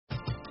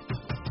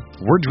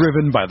We're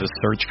driven by the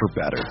search for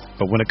better.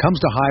 But when it comes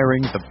to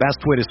hiring, the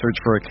best way to search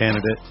for a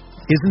candidate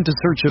isn't to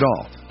search at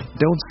all.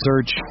 Don't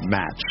search,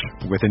 match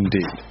with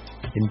Indeed.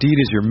 Indeed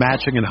is your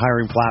matching and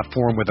hiring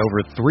platform with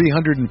over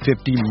 350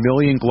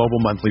 million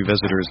global monthly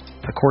visitors,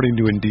 according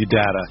to Indeed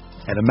data,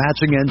 and a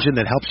matching engine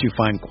that helps you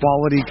find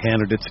quality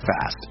candidates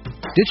fast.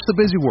 Ditch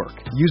the busy work.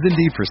 Use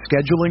Indeed for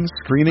scheduling,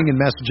 screening, and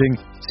messaging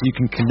so you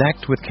can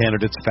connect with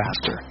candidates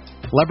faster.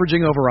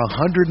 Leveraging over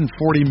 140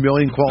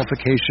 million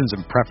qualifications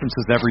and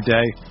preferences every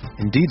day,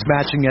 Indeed's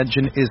matching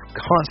engine is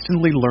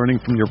constantly learning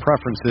from your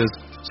preferences,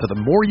 so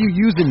the more you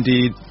use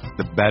Indeed,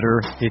 the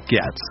better it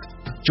gets.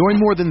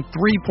 Join more than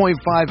 3.5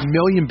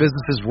 million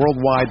businesses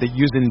worldwide that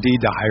use Indeed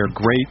to hire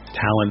great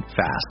talent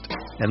fast.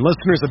 And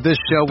listeners of this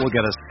show will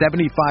get a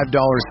 $75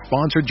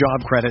 sponsored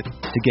job credit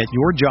to get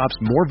your jobs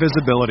more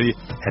visibility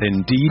at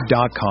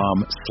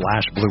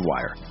Indeed.com/Blue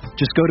Wire.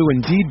 Just go to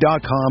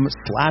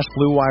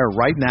Indeed.com/Blue Wire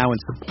right now and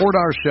support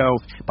our show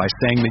by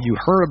saying that you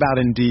heard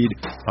about Indeed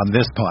on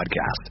this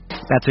podcast.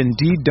 That's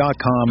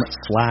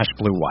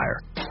Indeed.com/Blue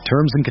Wire.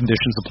 Terms and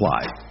conditions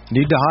apply.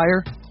 Need to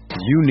hire?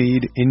 You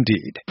need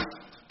Indeed.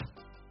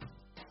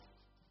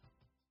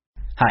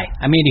 Hi,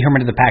 I'm Andy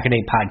Herman of the Pack-A-Day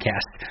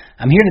Podcast.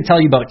 I'm here to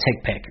tell you about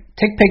TickPick.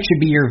 TickPick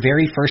should be your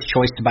very first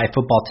choice to buy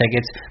football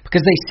tickets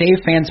because they save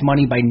fans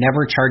money by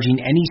never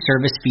charging any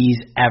service fees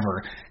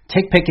ever.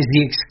 TickPick is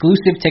the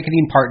exclusive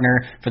ticketing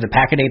partner for the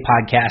Pack-A-Day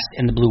Podcast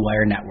and the Blue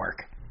Wire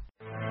Network.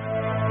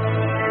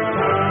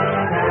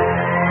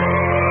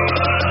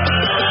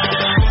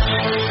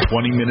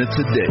 "20 minutes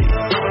a day,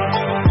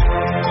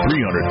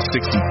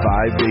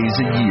 365 days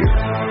a year.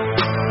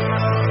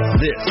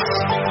 This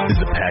is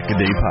the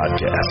Pack-A-Day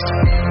Podcast.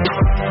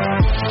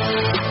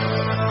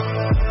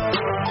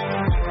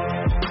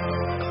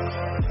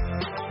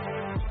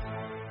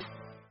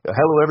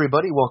 Hello,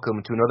 everybody.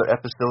 Welcome to another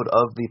episode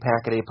of the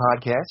Pack-A-Day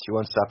Podcast, your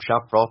one-stop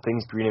shop for all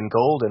things green and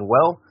gold. And,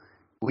 well,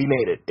 we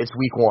made it. It's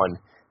week one.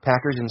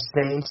 Packers and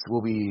Saints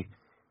will be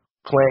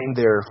playing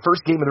their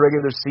first game of the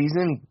regular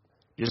season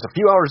just a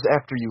few hours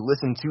after you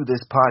listen to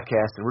this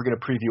podcast, and we're going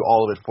to preview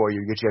all of it for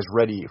you, get you guys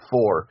ready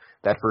for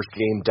that first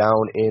game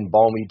down in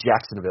balmy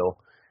Jacksonville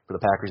for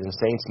the Packers and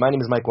Saints. My name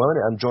is Mike Wellen.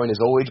 I'm joined,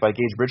 as always, by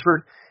Gage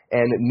Bridgeford,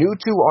 and new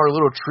to our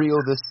little trio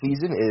this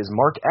season is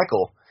Mark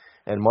Eckel.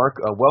 And Mark,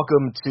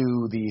 welcome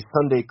to the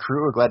Sunday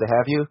crew. We're glad to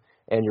have you,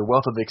 and your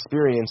wealth of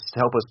experience to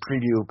help us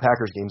preview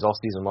Packers games all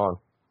season long.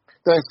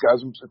 Thanks,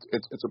 guys.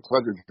 It's a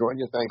pleasure to join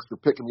you. Thanks for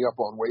picking me up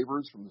on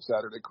waivers from the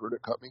Saturday crew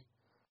that cut me.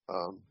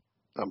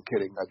 I'm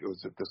kidding. It was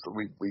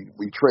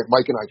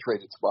Mike and I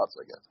traded spots,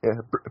 I guess. Yeah,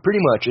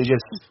 pretty much. It's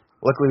just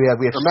luckily we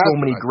have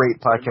so many great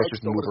podcasters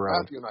to move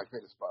around. Matthew and I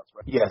traded spots,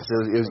 right? Yes,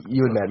 it was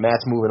you and Matt.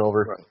 Matt's moving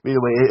over. Right. Either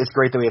way, it's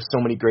great that we have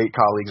so many great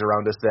colleagues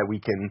around us that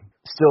we can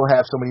still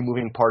have so many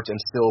moving parts and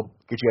still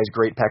get you guys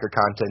great Packer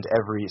content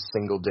every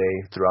single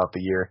day throughout the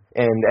year.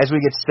 And as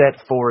we get set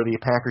for the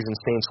Packers and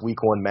Saints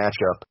Week 1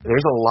 matchup,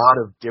 there's a lot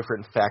of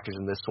different factors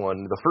in this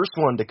one. The first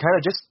one to kind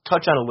of just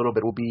touch on a little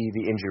bit will be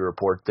the injury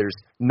report. There's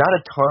not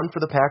a ton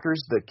for the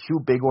Packers. The two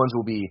big ones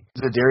will be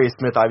Za'Darius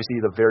Smith, obviously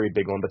the very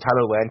big one, but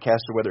Tyler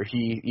Lancaster, whether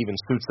he even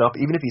suits up,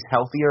 even if he's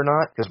healthy or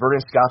not, because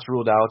Vernon Scott's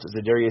ruled out.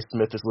 Za'Darius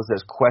Smith is listed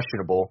as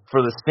questionable.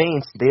 For the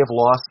Saints, they have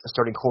lost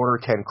starting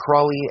corner Ken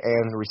Crawley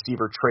and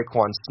receiver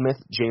Traquan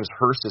Smith. James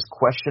Hurst is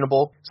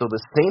questionable. So the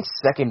Saints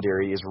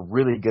secondary is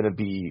really going to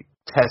be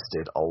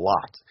tested a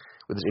lot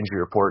with this injury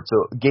report.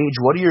 So, Gage,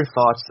 what are your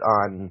thoughts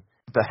on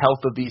the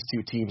health of these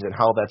two teams and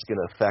how that's going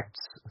to affect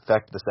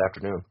this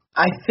afternoon?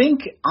 I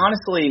think,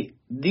 honestly,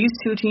 these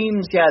two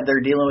teams, they're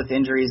dealing with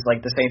injuries,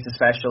 like the Saints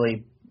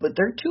especially, but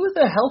they're two of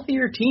the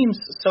healthier teams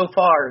so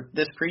far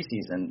this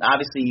preseason.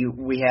 Obviously,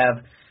 we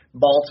have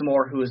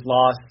Baltimore, who has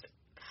lost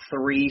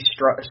 3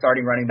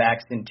 starting running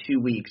backs in 2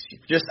 weeks.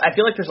 I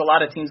feel like there's a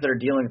lot of teams that are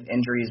dealing with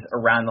injuries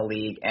around the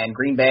league, and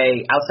Green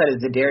Bay, outside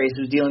of Za'Darius,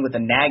 who's dealing with a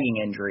nagging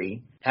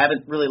injury,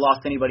 haven't really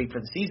lost anybody for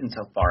the season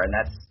so far, and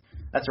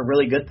that's a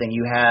really good thing.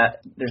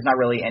 There's not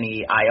really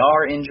any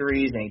IR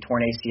injuries, any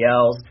torn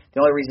ACLs. The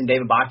only reason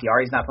David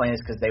Bakhtiari is not playing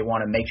is because they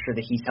want to make sure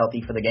that he's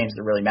healthy for the games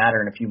that really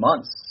matter in a few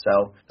months.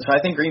 So I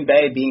think Green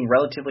Bay being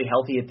relatively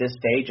healthy at this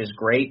stage is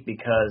great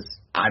because,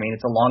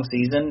 it's a long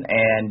season,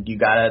 and you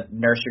got to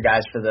nurse your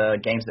guys for the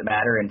games that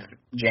matter in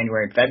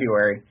January and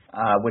February,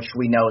 which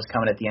we know is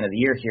coming at the end of the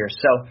year here.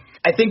 So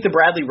I think the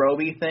Bradley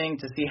Roby thing,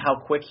 to see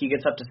how quick he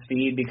gets up to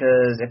speed,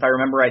 because if I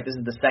remember right, this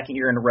is the second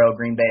year in a row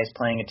Green Bay is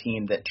playing a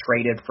team that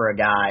traded for a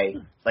guy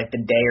like the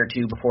day or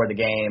two before the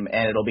game,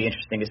 and it'll be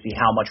interesting to see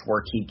how much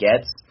work he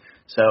gets.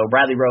 So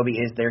Bradley Roby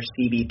is their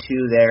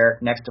CB2 there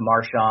next to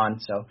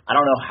Marshawn. So I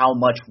don't know how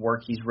much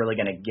work he's really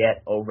going to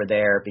get over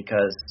there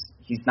because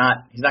he's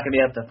not going to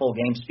be up to full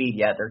game speed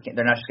yet.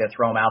 They're not just going to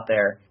throw him out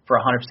there for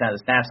 100% of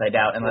the snaps, I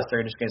doubt, unless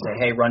they're just going to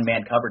say, hey, run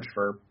man coverage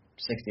for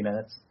 60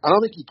 minutes. I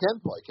don't think he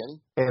can play, can he?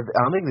 I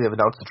don't think they've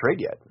announced the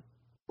trade yet.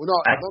 Well, no,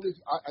 I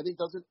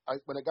think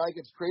when a guy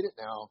gets traded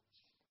now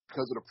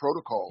because of the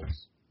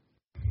protocols,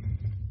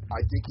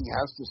 I think he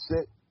has to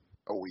sit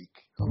a week.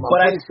 I'm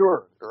pretty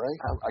sure, right?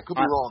 I could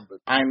be wrong, but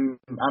I'm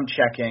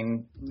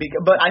checking.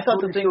 But I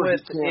thought the thing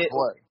was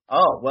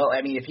Oh, well,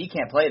 I mean, if he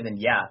can't play, then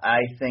yeah, I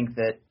think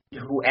that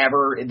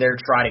whoever they're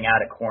trotting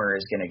out at corner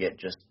is going to get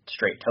just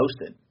straight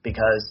toasted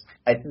because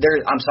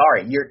I'm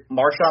sorry,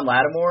 Marshawn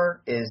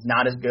Lattimore is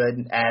not as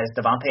good as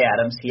Davante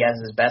Adams. He has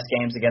his best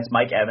games against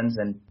Mike Evans,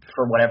 and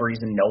for whatever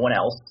reason, no one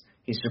else.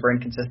 He's super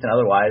inconsistent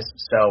otherwise.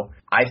 So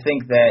I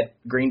think that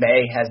Green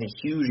Bay has a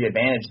huge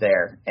advantage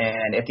there.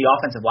 And if the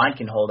offensive line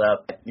can hold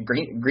up,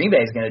 Green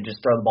Bay is going to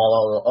just throw the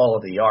ball all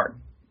over the yard.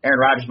 Aaron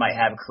Rodgers might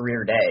have a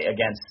career day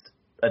against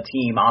a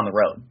team on the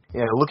road.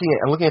 Yeah,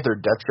 I'm looking at their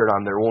depth chart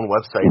on their own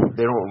website.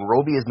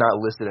 Roby is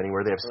not listed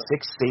anywhere. They have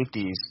 6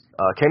 safeties.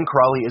 Ken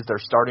Crawley is their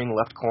starting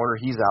left corner.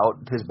 He's out.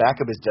 His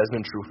backup is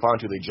Desmond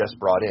Trufant, who they just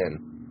brought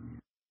in.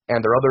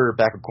 And their other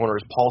backup corner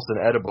is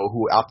Paulson Edebo,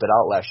 who opted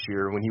out last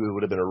year when he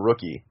would have been a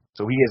rookie.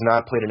 So he has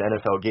not played an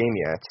NFL game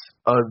yet.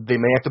 They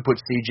may have to put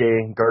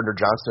C.J.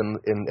 Gardner-Johnson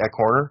in at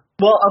corner.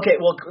 Well, okay.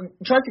 Well,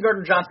 Chauncey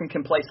Gardner-Johnson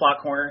can play slot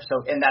corner,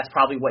 and that's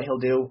probably what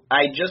he'll do.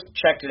 I just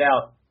checked it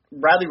out.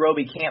 Bradley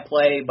Roby can't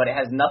play, but it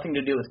has nothing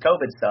to do with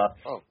COVID stuff.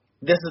 Oh.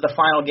 This is the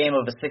final game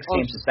of a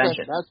 6-game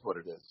suspension. That's what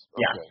it is.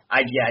 Okay.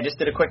 Yeah. I just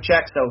did a quick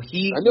check. So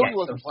he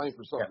wasn't playing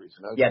for some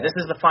reason. Yeah, this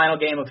is the final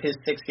game of his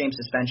 6-game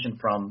suspension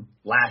from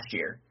last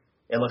year.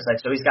 It looks like.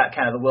 So he's got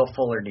kind of the Will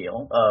Fuller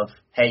deal of,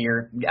 hey,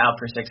 you're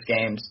out for 6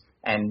 games,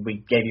 and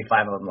we gave you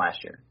 5 of them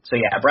last year. So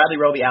yeah, Bradley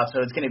Roby out.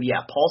 So it's going to be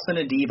Paulson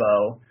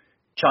Adebo,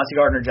 Chauncey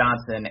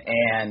Gardner-Johnson,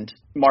 and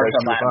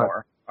Marshawn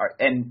Lattimore.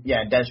 And,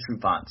 Des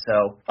Trufant.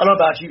 So, I don't know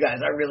about you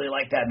guys. I really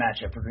like that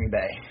matchup for Green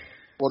Bay.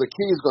 Well, the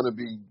key is going to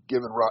be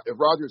if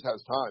Rodgers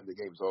has time, the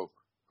game's over,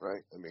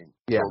 right? I mean,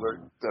 yeah. So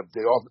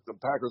the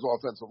Packers'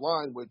 offensive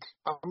line, which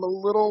I'm a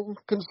little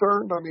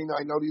concerned. I mean,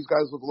 I know these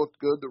guys have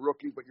looked good, the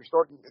rookies, but you're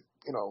starting,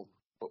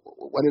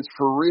 when it's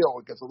for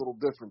real, it gets a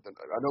little different.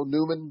 I know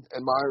Newman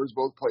and Myers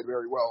both played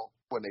very well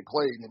when they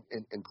played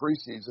in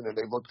preseason, and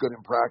they looked good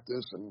in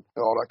practice and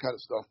all that kind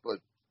of stuff,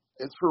 but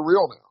it's for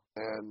real now.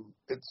 And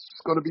it's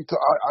going to be.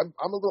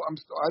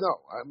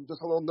 I'm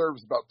just a little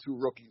nervous about 2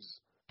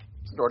 rookies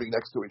starting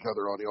next to each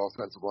other on the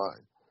offensive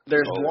line.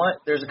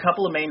 There's a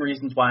couple of main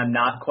reasons why I'm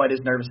not quite as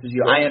nervous as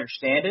you. Yeah. I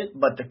understand it,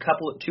 but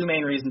 2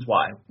 main reasons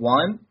why.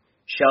 1,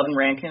 Sheldon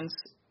Rankins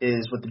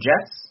is with the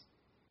Jets,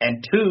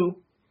 and 2,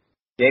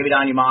 David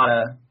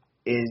Onyemata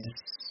is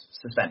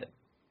suspended.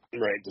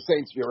 Right. The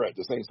Saints. You're right.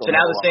 The Saints. So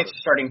now the Saints are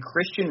starting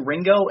Christian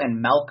Ringo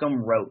and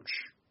Malcolm Roach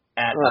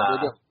at.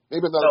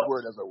 Maybe not as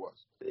worried as I was.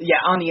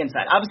 Yeah, on the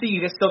inside. Obviously,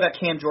 you still got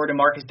Cam Jordan,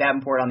 Marcus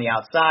Davenport on the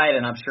outside,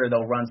 and I'm sure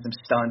they'll run some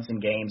stunts and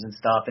games and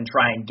stuff and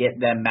try and get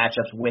them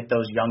matchups with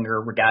those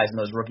younger guys and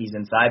those rookies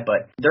inside.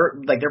 But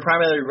they're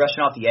primarily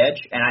rushing off the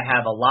edge, and I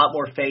have a lot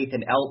more faith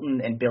in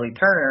Elton and Billy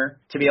Turner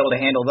to be able to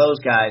handle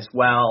those guys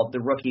while the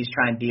rookies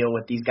try and deal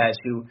with these guys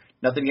who,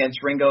 nothing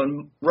against Ringo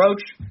and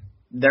Roach,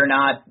 they're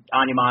not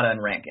Onyemata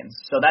and Rankins.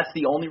 So that's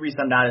the only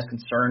reason I'm not as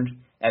concerned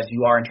as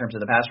you are in terms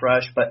of the pass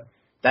rush. But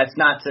that's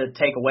not to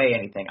take away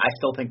anything. I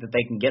still think that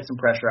they can get some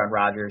pressure on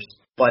Rodgers,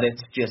 but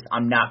it's just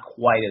I'm not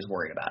quite as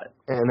worried about it.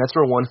 And that's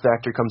where one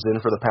factor comes in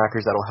for the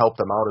Packers that'll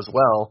help them out as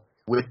well.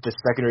 With the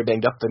secondary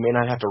banged up, they may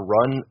not have to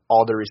run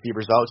all their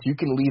receivers out. So you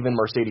can leave in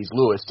Mercedes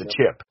Lewis to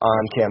chip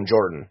on Cam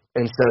Jordan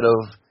instead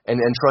of and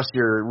trust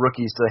your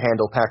rookies to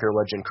handle Packer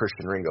legend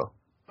Christian Ringo.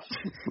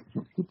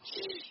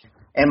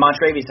 And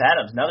Montravius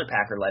Adams, another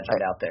Packer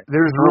legend out there.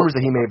 There's rumors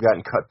that he may have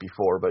gotten cut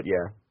before, but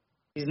yeah.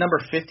 He's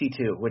number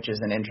 52, which is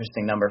an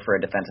interesting number for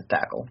a defensive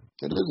tackle.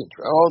 It isn't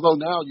true. Although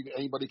now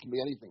anybody can be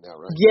anything now,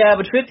 right? Yeah,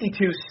 but 52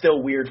 is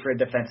still weird for a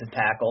defensive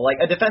tackle. Like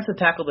a defensive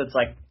tackle that's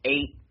like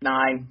 8,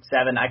 9,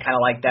 7, I kind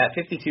of like that.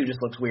 52 just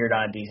looks weird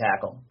on a D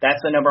tackle.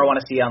 That's the number I want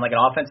to see on like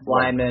an offensive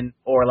lineman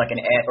or like an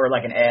edge or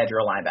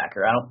a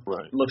linebacker.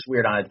 It looks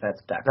weird on a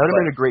defensive tackle. That would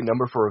have been a great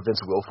number for a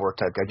Vince Wilfork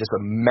type guy, just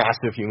a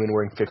massive human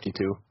wearing 52.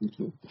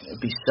 It'd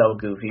be so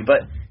goofy.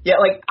 But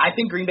yeah, like I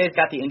think Green Bay's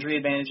got the injury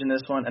advantage in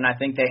this one, and I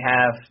think they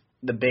have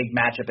the big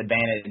matchup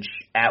advantage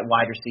at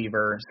wide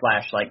receiver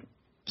 / like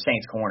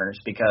Saints corners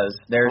because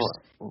there's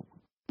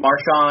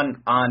Marshawn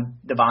on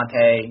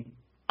Davante.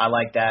 I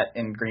like that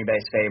in Green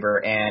Bay's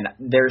favor, and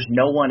there's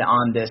no one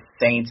on this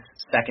Saints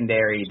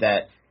secondary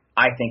that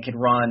I think can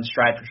run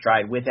stride for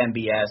stride with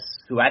MBS,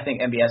 who I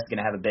think MBS is going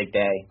to have a big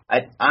day.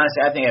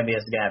 Honestly, I think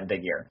MBS is going to have a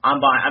big year. I'm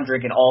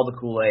drinking all the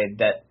Kool-Aid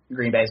that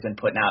Green Bay's been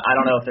putting out. I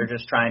don't know if they're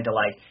just trying to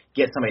like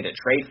get somebody to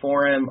trade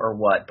for him or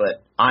what,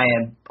 but I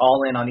am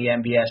all in on the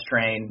MBS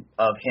train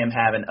of him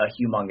having a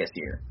humongous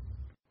year.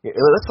 Yeah,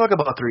 let's talk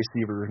about the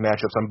receiver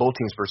matchups on both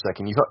teams for a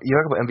second. You talk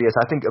about MVS.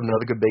 I think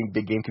another good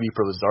big game could be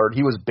for Lazard.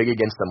 He was big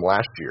against them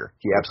last year.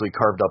 He absolutely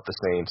carved up the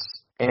Saints.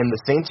 And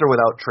the Saints are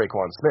without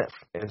Traquan Smith.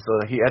 And so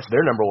that's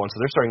their number one. So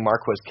they're starting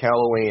Marquez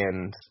Callaway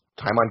and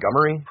Ty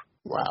Montgomery.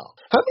 Wow.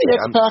 How many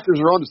ex-Packers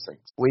are on the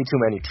Saints? Way too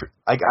many.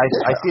 I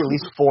see at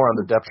least 4 on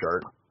the depth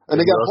chart. And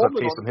they got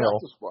Holman on the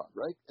practice squad,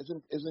 right?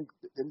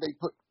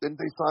 Didn't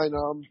they sign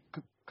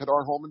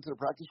Kadar Holman to the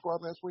practice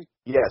squad last week?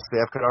 Yes, they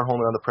have Kadar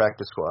Holman on the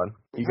practice squad.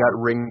 You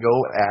got Ringo,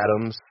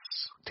 Adams,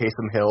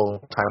 Taysom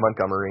Hill, Ty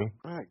Montgomery.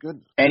 All right,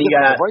 good. And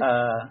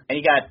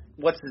you got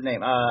what's his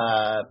name?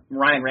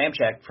 Ryan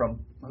Ramczyk from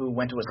who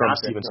went to From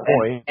Wisconsin. Stevens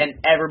Point. And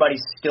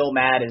everybody's still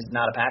mad is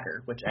not a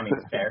Packer, which, I mean,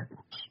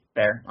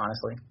 fair,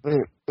 honestly.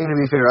 And to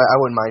be fair, I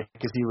wouldn't mind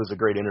because he was a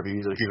great interview.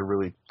 He's a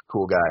really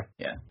cool guy.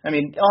 Yeah, I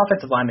mean,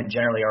 offensive linemen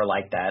generally are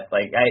like that.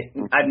 Like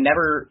I've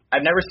never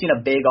seen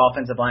a big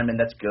offensive lineman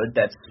that's good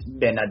that's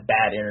been a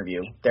bad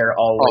interview. They're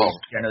always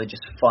generally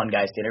just fun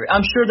guys to interview.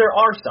 I'm sure there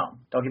are some.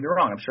 Don't get me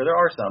wrong. I'm sure there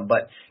are some,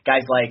 but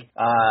guys like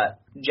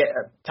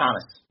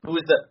Thomas, who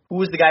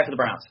was the guy for the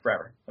Browns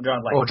forever? I'm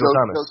drawing like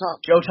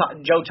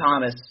Joe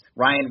Thomas,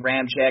 Ryan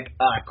Ramczyk,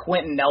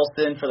 Quentin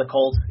Nelson for the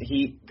Colts.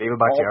 David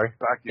Bakhtiari.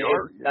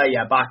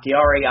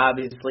 Bakhtiari.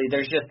 Obviously,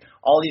 there's just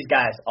all these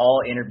guys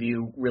all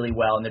interview really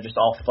well, and they're just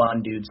all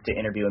fun dudes to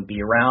interview and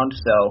be around.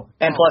 So,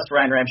 and plus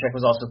Ryan Ramczyk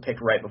was also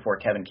picked right before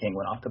Kevin King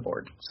went off the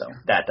board, so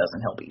that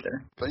doesn't help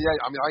either. But yeah,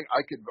 I mean,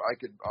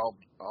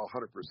 I'll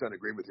 100%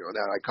 agree with you on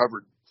that. I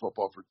covered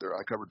football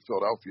I covered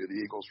Philadelphia, the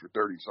Eagles, for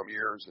 30 some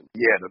years, and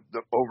yeah, the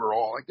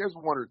overall, like, there's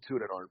one or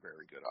two that aren't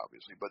very good,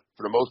 obviously, but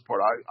for the most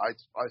part,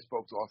 I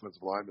spoke to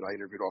offensive linemen. I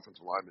interviewed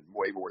offensive linemen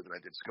way more than I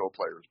did skill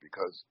players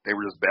because they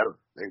were just better.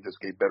 They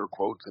just gave better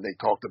quotes, and they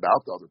talked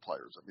about the other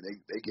players. I mean,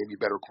 they gave me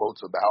better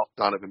quotes about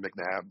Donovan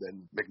McNabb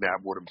than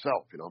McNabb would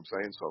himself. You know what I'm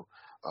saying? So,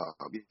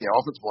 yeah,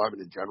 offensive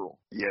linemen in general,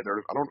 yeah,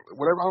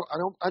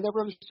 I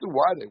never understood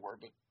why they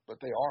were, but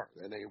they are,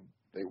 and they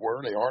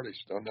were, they are, they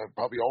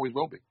probably always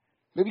will be.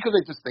 Maybe because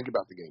they just think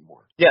about the game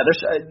more. Yeah,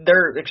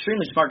 they're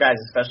extremely smart guys,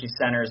 especially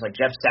centers. Like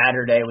Jeff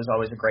Saturday was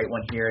always a great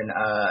one here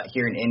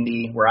in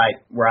Indy, where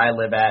I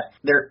live at.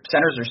 Their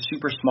centers are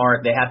super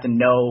smart. They have to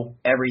know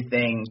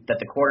everything that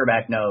the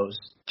quarterback knows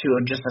to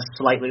just a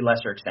slightly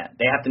lesser extent.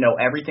 They have to know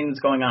everything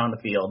that's going on the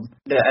field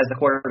as the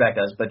quarterback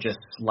does, but just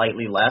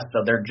slightly less.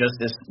 So they're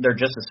just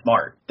as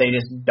smart. They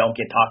just don't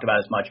get talked about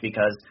as much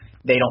because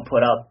they don't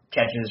put up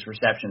catches,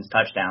 receptions,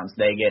 touchdowns.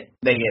 They get,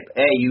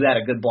 hey, you had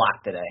a good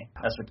block today.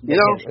 That's what they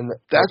get. And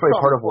that's probably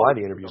part of why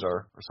the interviews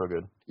are so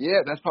good. Yeah,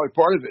 that's probably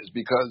part of it is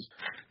because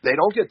they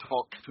don't get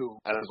talked to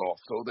as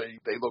often. So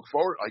they look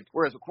forward. Like,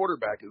 whereas a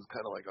quarterback is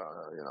kind of like,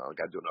 I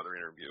got to do another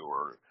interview,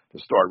 or the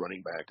star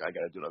running back, I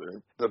got to do another.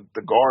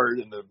 The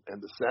guard and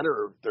the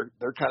center,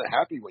 they're kind of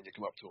happy when you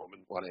come up to them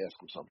and want to ask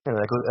them something. And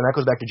that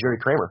goes back to Jerry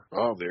Kramer.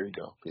 Oh, there you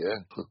go.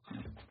 Yeah.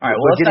 All right.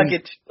 Well, let's not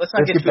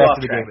get too off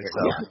track here.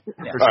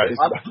 Yeah.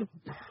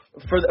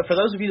 For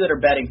those of you that are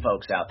betting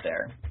folks out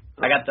there,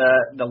 I got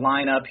the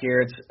line up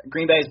here. It's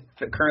Green Bay's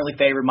currently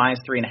favored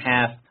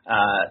 -3.5.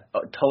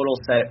 Total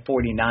set at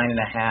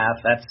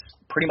 49.5. That's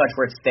pretty much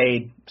where it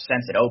stayed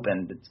since it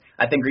opened.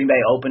 I think Green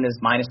Bay opened as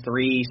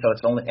 -3, so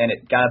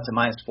it got up to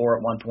 -4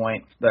 at one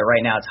point, but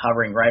right now it's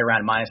hovering right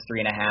around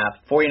 -3.5.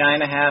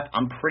 49.5,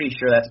 I'm pretty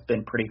sure that's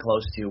been pretty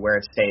close to where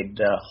it stayed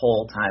the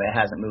whole time. It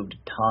hasn't moved a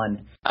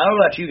ton. I don't know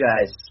about you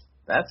guys.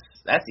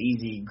 That's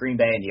easy. Green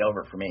Bay and the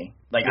over for me.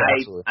 Like, yeah,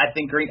 I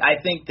think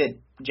that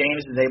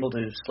James is able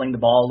to sling the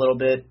ball a little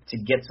bit to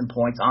get some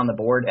points on the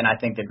board, and I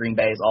think that Green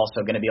Bay is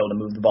also going to be able to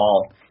move the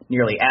ball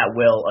nearly at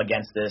will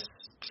against this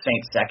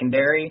Saints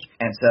secondary.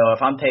 And so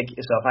if I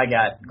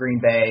got Green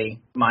Bay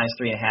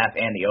 -3.5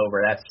 and the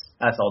over,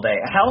 that's all day.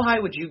 How high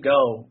would you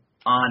go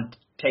on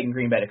taking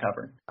Green Bay to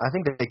cover? I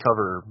think they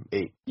cover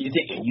 8. You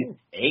think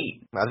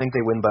 8? I think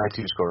they win by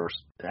 2 scores.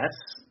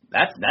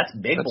 That's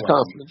big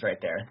confidence right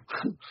there.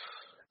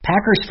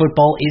 Packers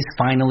football is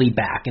finally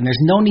back, and there's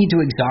no need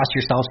to exhaust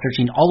yourself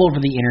searching all over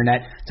the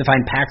internet to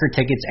find Packer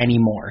tickets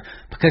anymore.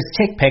 Because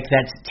TickPick,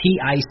 that's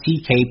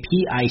TickPick,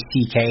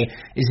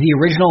 is the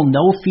original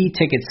no-fee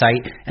ticket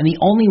site, and the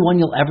only one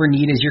you'll ever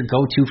need is your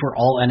go-to for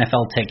all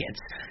NFL tickets.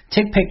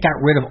 TickPick got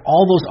rid of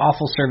all those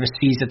awful service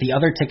fees that the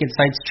other ticket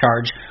sites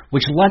charge,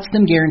 which lets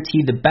them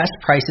guarantee the best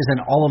prices on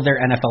all of their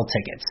NFL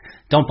tickets.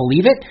 Don't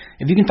believe it?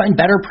 If you can find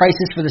better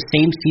prices for the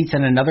same seats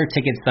on another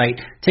ticket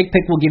site,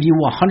 TickPick will give you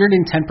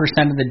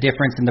 110% of the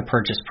difference in the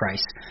purchase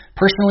price.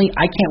 Personally,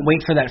 I can't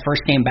wait for that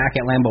first game back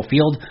at Lambeau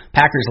Field,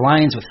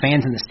 Packers-Lions with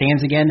fans in the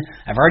stands again.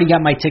 I've already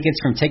got my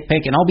tickets from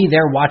TickPick, and I'll be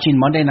there watching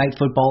Monday Night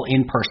Football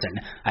in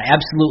person. I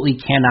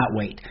absolutely cannot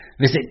wait.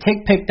 Visit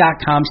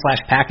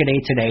TickPick.com/Packaday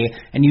today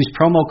and use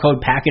promo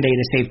code Packaday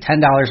to save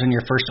 $10 on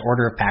your first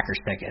order of Packers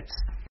tickets.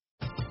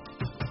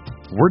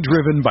 We're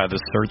driven by the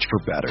search for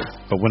better.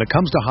 But when it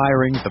comes to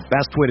hiring, the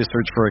best way to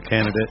search for a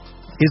candidate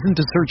isn't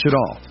to search at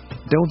all.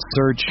 Don't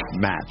search,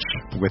 match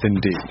with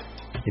Indeed.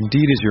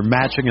 Indeed is your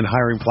matching and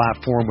hiring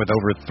platform with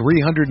over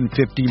 350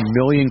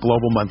 million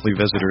global monthly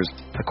visitors,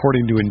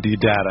 according to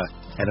Indeed data,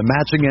 and a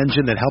matching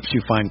engine that helps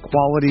you find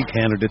quality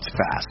candidates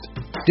fast.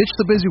 Ditch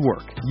the busy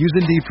work. Use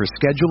Indeed for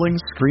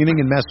scheduling, screening,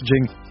 and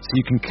messaging so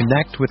you can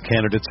connect with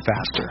candidates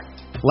faster.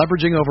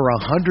 Leveraging over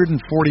 140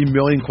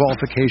 million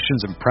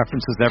qualifications and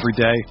preferences every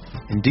day,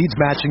 Indeed's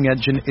matching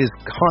engine is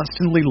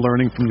constantly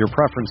learning from your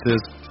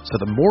preferences, so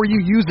the more you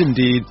use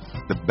Indeed,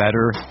 the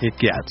better it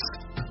gets.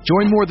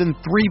 Join more than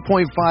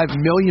 3.5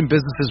 million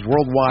businesses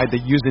worldwide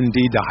that use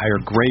Indeed to hire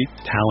great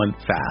talent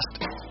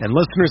fast. And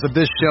listeners of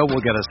this show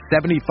will get a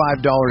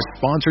 $75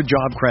 sponsored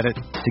job credit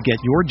to get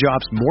your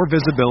jobs more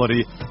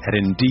visibility at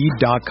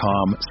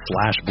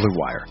Indeed.com/Blue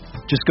Wire.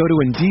 Just go to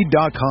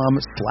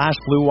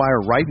Indeed.com/Blue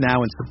Wire right now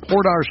and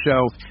support our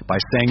show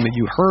by saying that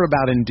you heard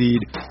about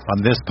Indeed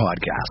on this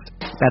podcast.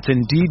 That's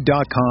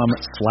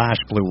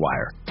Indeed.com/Blue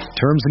Wire.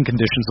 Terms and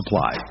conditions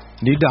apply.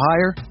 Need to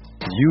hire?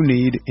 You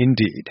need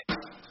Indeed.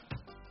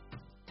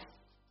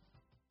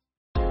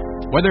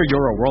 Whether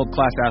you're a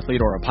world-class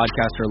athlete or a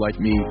podcaster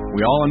like me,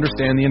 we all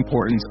understand the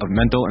importance of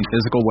mental and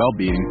physical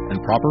well-being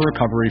and proper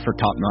recovery for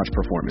top-notch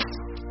performance.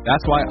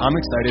 That's why I'm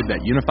excited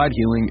that Unified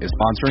Healing is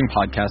sponsoring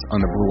podcasts on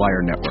the Blue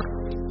Wire Network.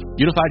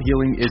 Unified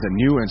Healing is a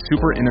new and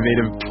super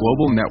innovative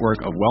global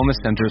network of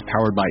wellness centers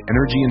powered by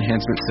Energy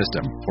Enhancement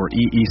System, or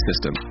EE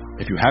System.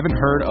 If you haven't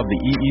heard of the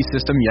EE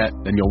System yet,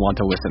 then you'll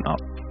want to listen up.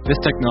 This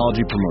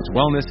technology promotes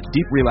wellness,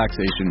 deep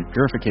relaxation,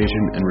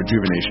 purification, and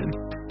rejuvenation.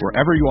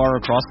 Wherever you are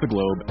across the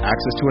globe,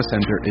 access to a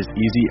center is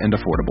easy and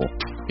affordable.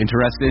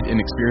 Interested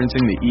in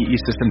experiencing the EE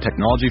System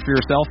technology for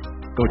yourself?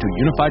 Go to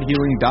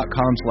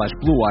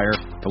unifiedhealing.com/Blue Wire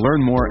to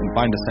learn more and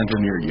find a center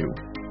near you.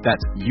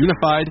 That's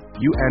unified,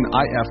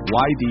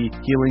 UNIFYD,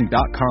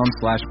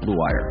 healing.com/Blue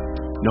Wire.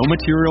 No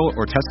material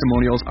or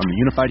testimonials on the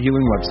Unified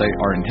Healing website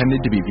are intended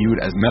to be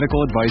viewed as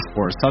medical advice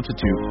or a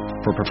substitute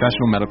for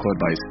professional medical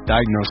advice,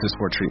 diagnosis,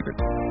 or treatment.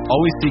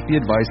 Always seek the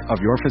advice of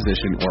your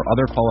physician or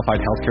other qualified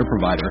healthcare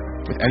provider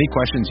with any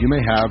questions you may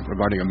have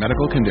regarding a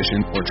medical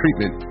condition or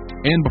treatment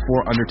and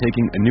before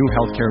undertaking a new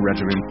healthcare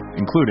regimen,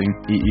 including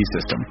EE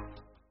System.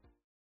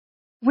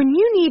 When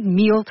you need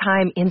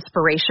mealtime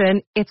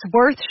inspiration, it's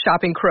worth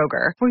shopping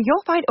Kroger, where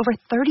you'll find over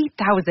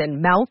 30,000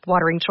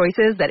 mouth-watering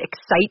choices that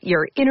excite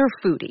your inner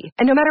foodie.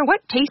 And no matter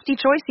what tasty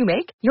choice you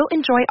make, you'll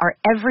enjoy our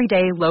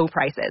everyday low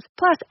prices,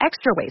 plus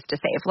extra ways to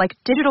save, like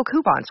digital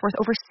coupons worth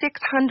over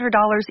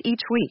 $600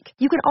 each week.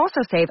 You can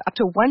also save up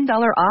to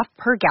 $1 off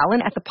per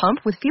gallon at the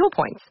pump with fuel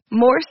points.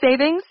 More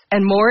savings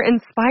and more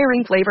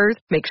inspiring flavors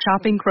make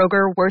shopping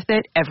Kroger worth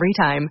it every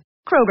time.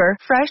 Kroger,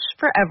 fresh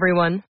for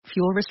everyone.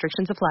 Fuel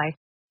restrictions apply.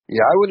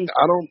 Yeah, I wouldn't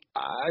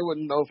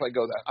know if I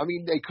go that. I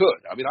mean, they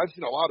could. I mean, I've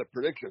seen a lot of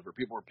predictions where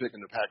people are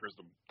picking the Packers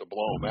to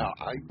blow them out.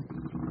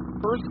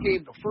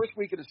 The first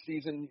week of the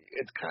season,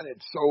 it's kind of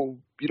so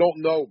you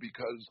don't know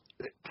because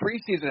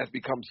preseason has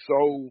become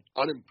so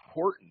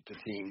unimportant to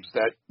teams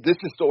that this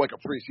is still like a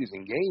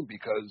preseason game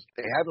because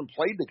they haven't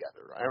played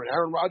together.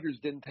 Aaron Rodgers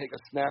didn't take a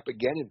snap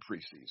again in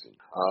preseason,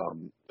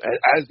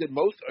 as did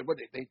most.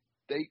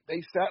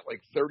 They sat like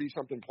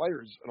 30-something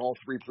players in all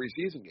three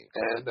preseason games.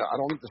 And I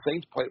don't think the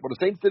Saints played – well, the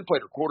Saints did play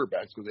their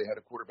quarterbacks because they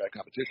had a quarterback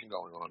competition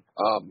going on.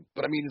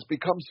 But, I mean, it's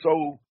become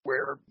so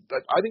where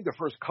I think the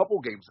first couple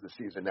games of the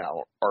season now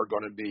are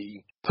going to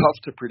be tough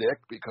to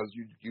predict because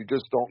you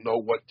just don't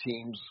know what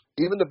teams –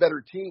 even the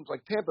better teams,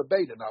 like Tampa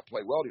Bay did not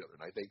play well the other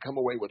night. They come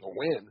away with a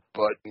win.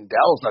 But in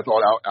Dallas, I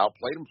thought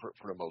outplayed them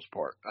for the most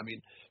part. I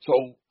mean,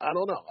 so I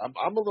don't know.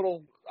 I'm a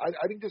little – I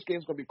think this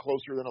game's going to be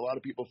closer than a lot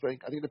of people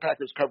think. I think the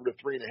Packers covered a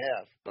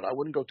 3.5, but I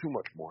wouldn't go too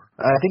much more.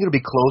 I think it'll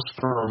be close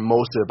for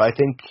most of it. I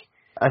think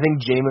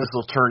Jameis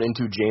will turn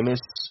into Jameis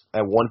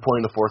at one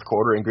point in the fourth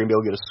quarter, and Green Bay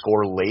will get a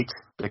score late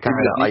to kind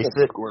of ice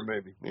it. Score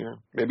maybe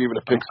even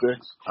a pick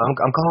six.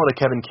 I'm calling it a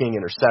Kevin King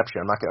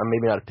interception. I'm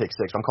maybe not a pick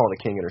six. I'm calling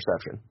it a King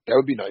interception. That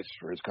would be nice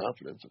for his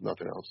confidence, if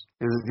nothing else.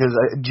 Because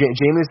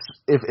Jameis,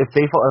 if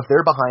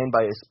they're behind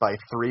by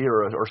 3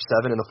 or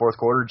 7 in the fourth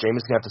quarter,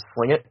 Jameis gonna have to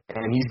sling it,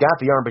 and he's got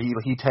the arm, but he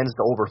tends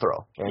to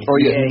overthrow. And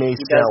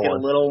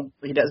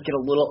he does get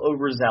a little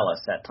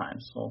overzealous at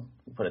times. We'll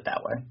put it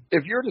that way.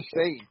 If you're the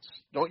Saints,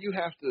 don't you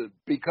have to,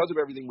 because of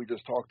everything we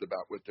just talked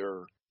about with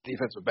their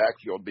defensive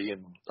backfield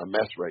being a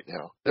mess right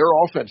now, their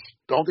offense,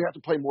 don't they have to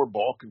play more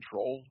ball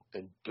control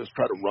and just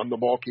try to run the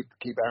ball, keep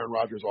Aaron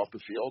Rodgers off the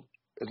field?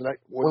 Isn't that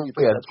what you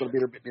think that's going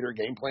to be their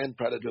game plan?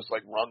 Try to just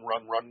like run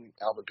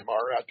Alvin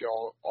Kamara out there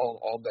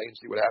all day and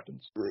see what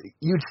happens?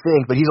 You'd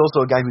think, but he's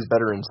also a guy who's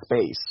better in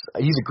space.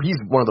 He's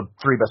one of the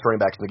 3 best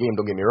running backs in the game,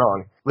 don't get me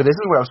wrong. But this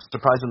is where I was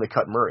surprised when they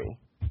cut Murray.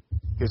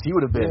 Because he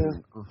would have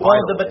been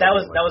but that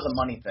was a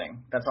money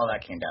thing. That's all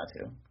that came down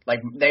to.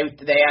 Like they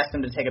asked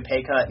him to take a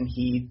pay cut and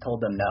he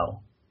told them no.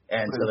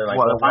 And so they're like,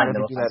 why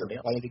didn't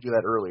they do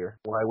that earlier?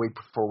 Why wait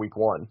for week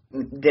 1?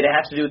 Did it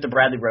have to do with the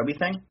Bradley Roby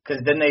thing?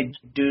 Because then they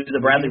do the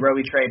Bradley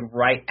Roby trade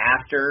right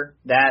after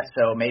that.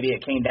 So maybe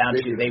it came down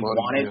to they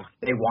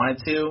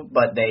wanted to,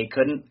 but they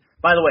couldn't.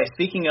 By the way,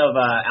 speaking of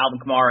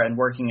Alvin Kamara and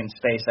working in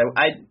space,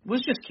 I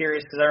was just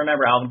curious because I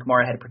remember Alvin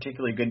Kamara had a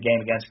particularly good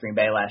game against Green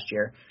Bay last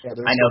year. Yeah,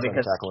 I know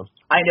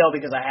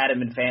because I had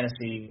him in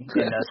fantasy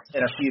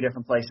in a few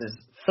different places.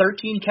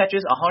 13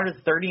 catches,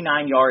 139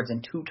 yards, and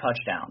 2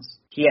 touchdowns.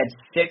 He had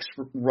 6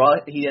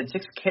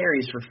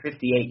 carries for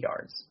 58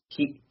 yards.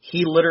 He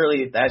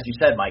literally, as you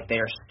said, Mike, they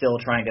are still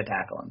trying to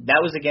tackle him.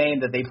 That was a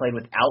game that they played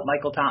without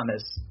Michael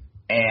Thomas.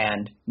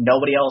 And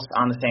nobody else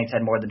on the Saints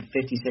had more than 56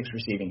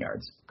 receiving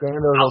yards.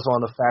 Granted, they're also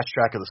on the fast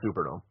track of the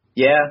Superdome.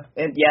 Yeah,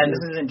 and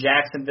this is in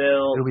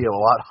Jacksonville. It'll be a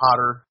lot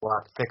hotter, a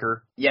lot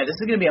thicker. Yeah, this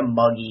is going to be a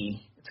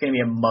muggy going to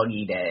be a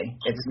muggy day.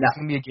 It's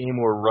going to be a game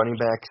where running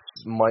backs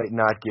might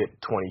not get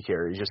 20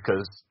 carries just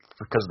because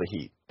of the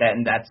heat.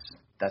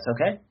 That's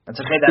okay.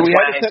 That's okay. That's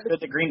why it's good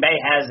that Green Bay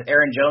has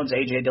Aaron Jones,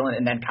 A.J. Dillon,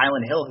 and then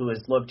Kylan Hill, who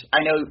has looked. I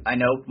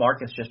know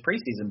Marcus just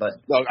preseason, but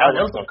Kylan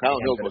Hill's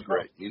looked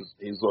great.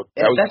 He's looked.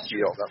 That's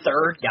your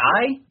third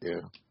guy.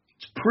 Yeah,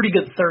 it's pretty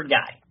good third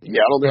guy.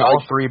 Yeah, I don't think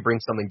all three bring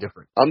something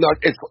different. I'm not.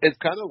 It's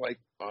kind of like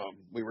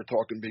we were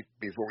talking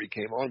before we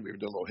came on. We were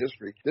doing a little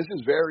history. This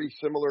is very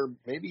similar,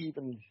 maybe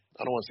even.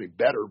 I don't want to say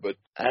better, but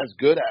as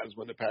good as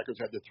when the Packers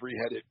had the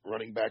three-headed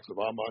running backs of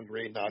Ahman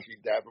Green, Najee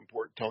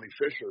Davenport, Tony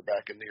Fisher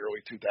back in the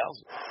early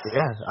 2000s.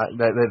 Yeah,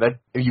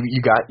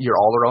 you got your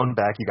all-around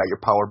back, you got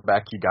your power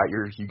back, you got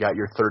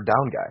your third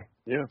down guy.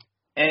 Yeah.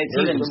 And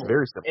it's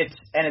very simple.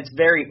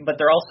 But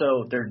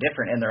they're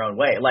different in their own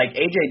way. Like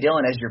A.J.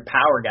 Dillon as your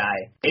power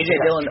guy. A.J.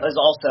 Dillon is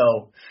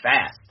also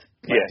fast.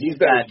 Yeah, he's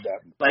better than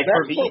Davenport. Like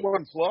Davenport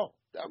wasn't slow.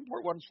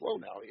 Davenport wasn't slow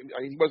now.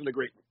 I mean, he wasn't a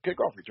great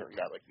kickoff return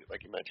guy like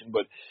you mentioned,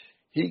 but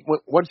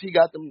once he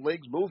got them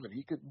legs moving,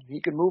 he could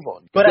move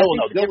on. But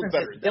Dillon's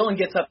better. Dillon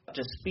gets up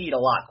to speed a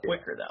lot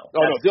quicker, though.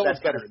 No, Dillon's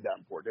better than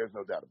Davenport. There's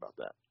no doubt about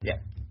that. Yeah.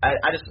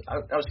 I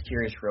was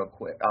curious real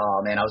quick.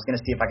 Oh, man, I was going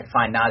to see if I could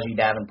find Najee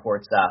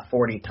Davenport's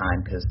 40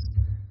 time because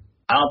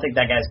I don't think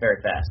that guy's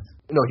very fast.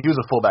 No, he was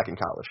a fullback in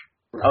college.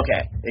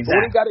 Okay, exactly.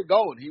 When he got it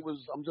going,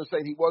 I'm just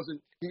saying he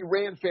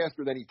ran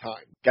faster than he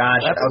timed.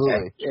 Gosh,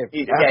 absolutely.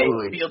 Okay.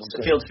 Absolutely.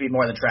 Field speed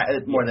more than track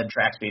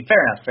speed. Fair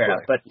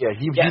enough. But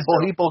he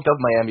bulked up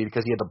Miami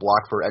because he had to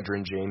block for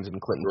Edgerrin James and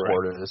Clinton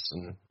Portis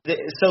and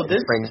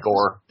Frank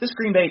Gore. This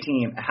Green Bay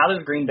team, how does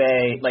Green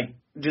Bay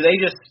do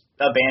they just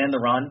abandon the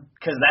run?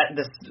 Because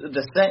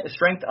the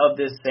strength of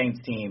this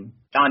Saints team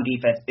on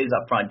defense is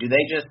up front. Do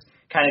they just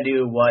kind of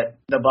do what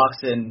the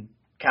Bucs and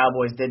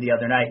Cowboys did the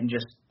other night and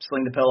just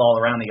sling the pill all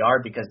around the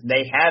yard because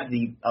they have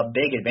a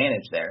big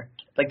advantage there?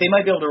 Like, they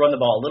might be able to run the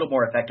ball a little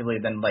more effectively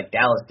than like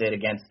Dallas did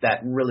against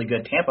that really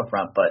good Tampa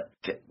front, but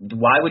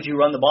why would you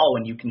run the ball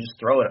when you can just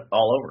throw it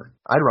all over?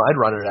 I'd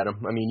run it at him.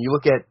 I mean, you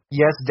look at,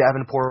 yes,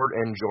 Davenport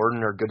and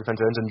Jordan are good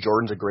defensive ends, and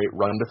Jordan's a great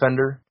run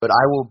defender,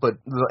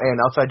 and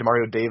outside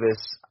DeMario Davis,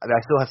 I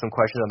still have some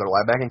questions on their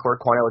linebacking core.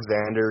 Quan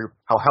Alexander,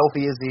 how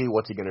healthy is he?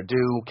 What's he going to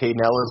do? Caden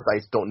Ellis,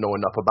 I don't know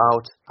enough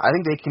about. I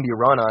think they can be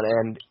run on,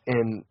 and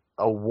in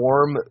a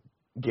warm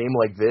game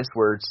like this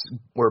where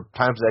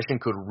time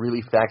possession could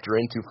really factor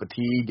into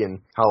fatigue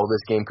and how this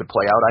game could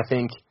play out, I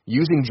think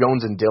using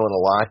Jones and Dillon a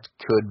lot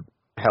could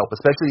help,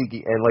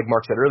 especially, and like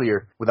Mark said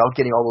earlier, without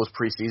getting all those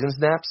preseason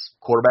snaps,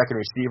 quarterback and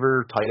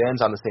receiver, tight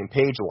ends on the same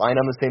page, line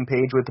on the same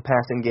page with the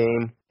passing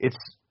game. If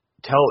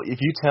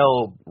you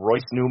tell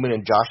Royce Newman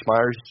and Josh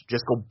Myers,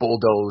 just go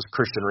bulldoze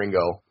Christian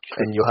Ringo,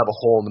 and you'll have a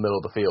hole in the middle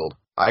of the field.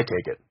 I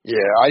take it.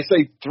 Yeah, I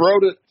say throw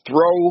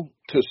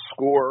to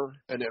score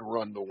and then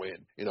run to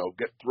win.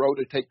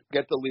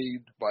 Get the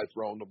lead by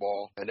throwing the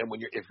ball, and then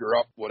if you're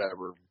up 14-3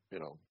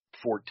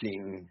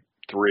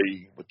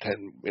 with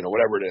 10,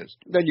 whatever it is,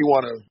 then you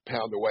want to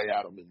pound away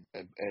at them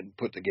and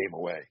put the game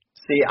away.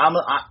 See,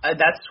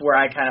 that's where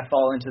I kind of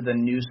fall into the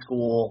new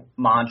school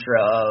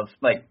mantra of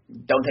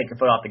don't take your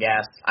foot off the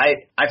gas.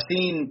 I've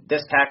seen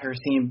this Packers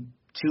team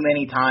too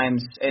many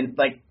times, and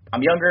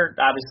I'm younger,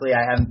 obviously.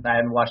 I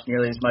haven't watched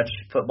nearly as much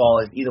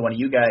football as either one of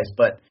you guys,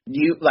 but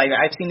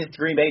I've seen this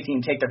Green Bay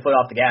team take their foot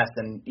off the gas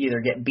and either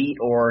get beat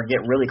or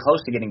get really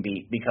close to getting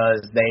beat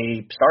because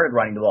they started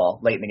running the ball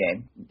late in the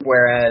game.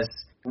 Whereas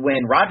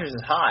when Rodgers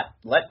is hot,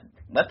 let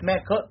the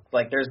man cook.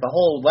 There's the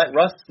whole let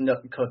Russ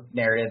cook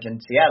narrative in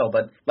Seattle,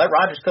 but let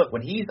Rodgers cook.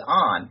 When he's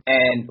on,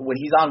 and when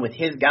he's on with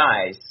his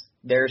guys,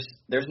 there's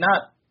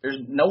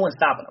no one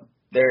stopping him.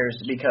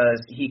 Because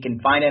he can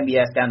find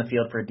MBS down the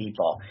field for a deep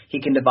ball. He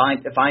can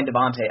find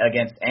Devontae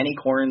against any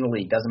corner in the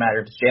league. Doesn't matter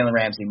if it's Jalen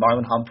Ramsey,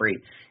 Marlon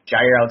Humphrey,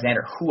 Jair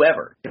Alexander,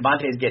 whoever.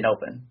 Devontae's getting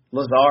open.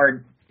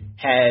 Lazard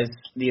has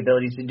the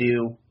ability to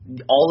do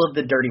all of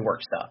the dirty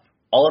work stuff.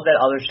 All of that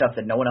other stuff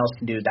that no one else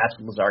can do, that's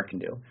what Lazard can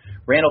do.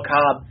 Randall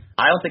Cobb,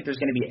 I don't think there's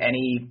going to be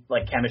any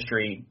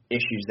chemistry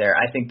issues there.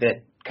 I think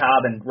that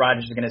Cobb and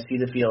Rodgers are going to see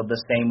the field the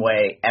same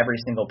way every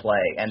single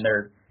play, and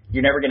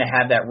you're never going to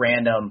have that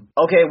random,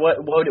 okay, what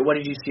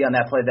did you see on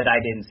that play that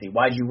I didn't see?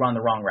 Why did you run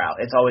the wrong route?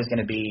 It's always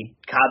going to be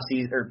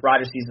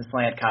Rodgers sees the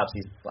slant, Cobb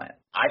sees the slant.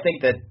 I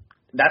think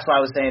that's why I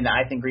was saying that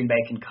I think Green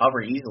Bay can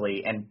cover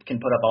easily and can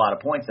put up a lot of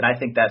points, and I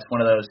think that's one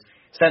of those,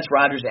 since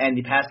Rodgers and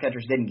the pass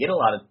catchers didn't get a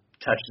lot of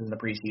touches in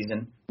the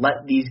preseason,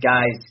 let these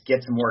guys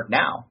get some work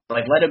now.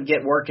 Let them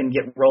get work and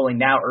get rolling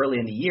now early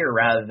in the year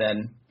rather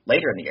than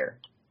later in the year.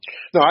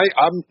 No,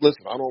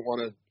 listen, I don't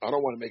want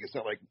to make it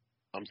sound like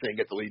I'm saying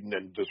get the lead and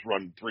then just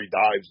run 3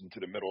 dives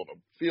into the middle of the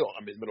field.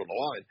 Middle of the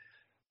line.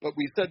 But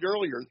we said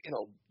earlier,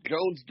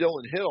 Jones,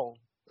 Dillon, Hill,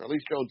 or at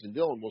least Jones and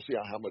Dillon, we'll see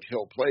how much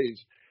Hill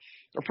plays,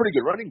 are pretty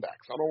good running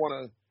backs. I don't want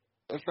to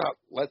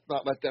let's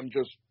not let them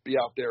just be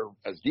out there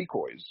as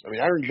decoys.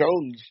 Aaron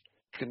Jones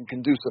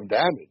can do some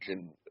damage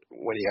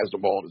when he has the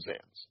ball in his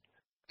hands.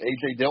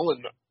 A.J.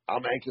 Dillon,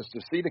 I'm anxious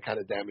to see the kind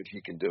of damage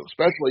he can do,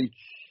 especially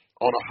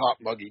on a hot,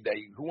 muggy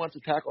day. Who wants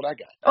to tackle that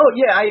guy? Oh,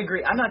 yeah, I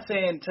agree. I'm not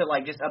saying to,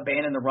 like, just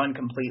abandon the run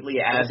completely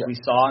as we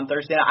saw on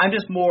Thursday. I'm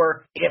just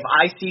more, if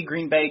I see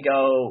Green Bay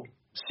go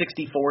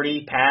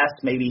 60-40 pass,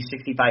 maybe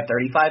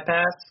 65-35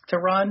 pass to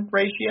run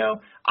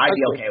ratio, I'd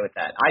be okay with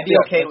that. I'd be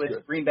okay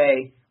with Green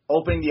Bay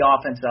opening the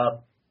offense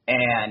up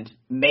and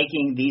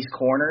making these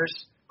corners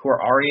who are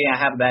already going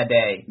to have a bad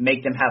day,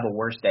 make them have a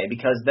worse day.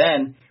 Because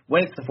then,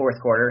 when it's the fourth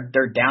quarter,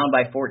 they're down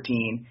by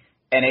 14,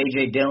 and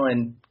A.J.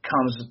 Dillon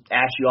comes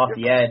at you off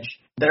the edge.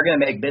 They're going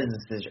to make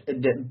business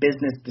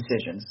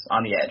decisions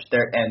on the edge.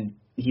 And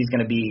he's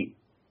going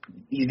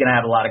to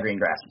have a lot of green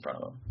grass in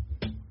front of him.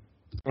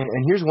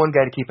 And here's one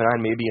guy to keep an eye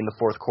on maybe in the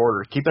fourth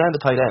quarter. Keep an eye on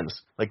the tight ends,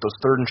 like those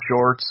 3rd and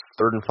shorts,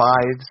 3rd and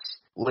 5s,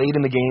 late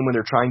in the game when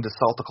they're trying to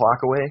salt the clock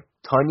away.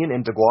 Tonyan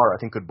and DeGuara, I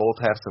think, could both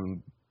have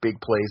some big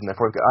plays in that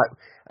fourth.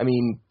 I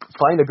mean,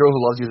 find a girl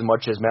who loves you as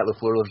much as Matt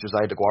LaFleur loves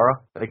Josiah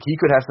DeGuara. Like, he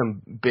could have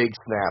some big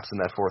snaps in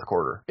that fourth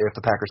quarter if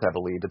the Packers have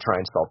a lead to try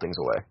and salt things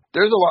away.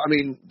 There's a lot. I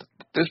mean,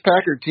 this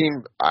Packer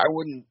team, I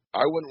wouldn't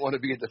want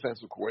to be a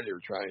defensive coordinator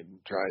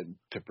trying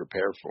to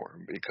prepare for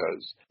him,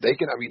 because they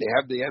can. I mean, they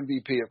have the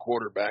MVP at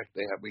quarterback.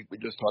 They have. We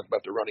just talked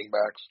about the running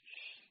backs.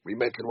 We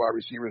mentioned wide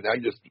receivers. Now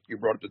you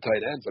brought up the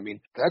tight ends. I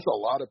mean, that's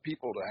a lot of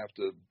people to have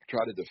to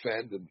try to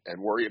defend and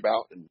worry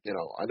about. And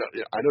I know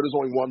there's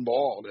only one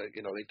ball that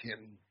they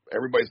can.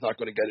 Everybody's not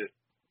going to get it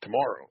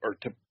tomorrow or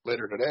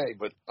later today,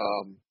 but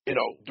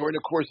during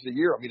the course of the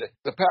year, I mean,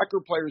 the Packer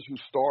players who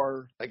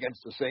star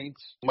against the Saints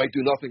might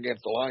do nothing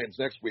against the Lions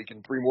next week, and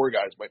 3 more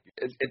guys might be.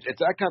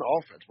 It's that kind of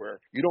offense where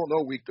you don't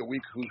know week to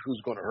week who's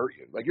going to hurt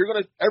you. Like,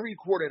 every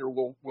coordinator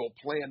will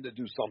plan to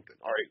do something.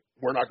 All right,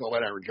 we're not going to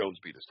let Aaron Jones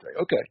beat us today.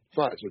 Okay,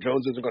 fine. So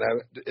Jones isn't going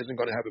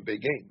to have a big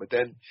game, but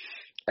then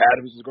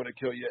Adams is going to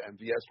kill you, and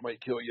VS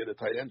might kill you, the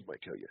tight ends might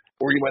kill you.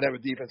 Or you might have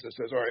a defense that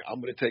says, all right, I'm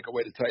going to take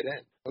away the tight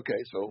end.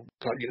 Okay, so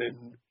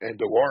Tonyan and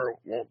DeGuara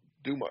won't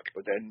do much,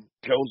 but then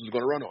Jones is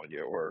going to run on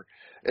you. Or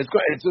this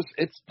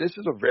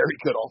is a very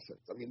good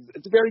offense. I mean,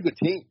 it's a very good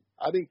team.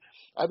 I think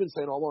I've been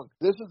saying all along,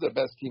 this is the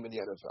best team in the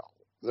NFL.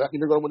 Does that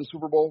mean they're going to win the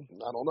Super Bowl?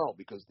 I don't know,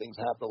 because things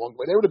happen along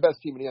the way. They were the best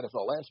team in the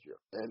NFL last year,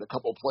 and a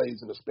couple of plays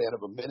in the span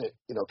of a minute,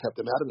 kept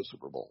them out of the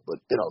Super Bowl. But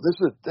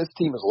this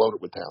team is loaded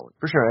with talent.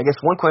 For sure. I guess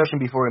one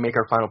question before we make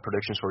our final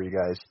predictions for you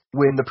guys: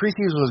 when the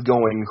preseason was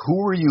going,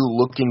 who were you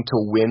looking to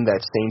win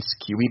that Saints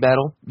QB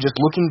battle? Just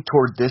looking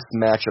toward this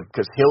matchup,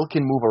 because Hill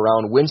can move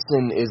around.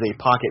 Winston is a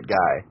pocket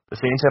guy. The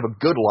Saints have a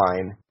good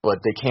line, but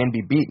they can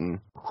be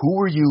beaten. Who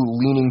were you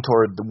leaning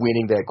toward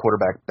winning that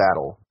quarterback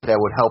battle that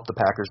would help the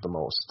Packers the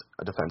most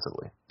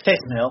defensively?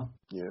 Taysom Hill.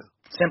 Yeah.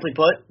 Simply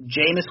put,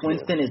 Jameis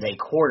Winston is a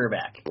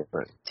quarterback.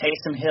 Right.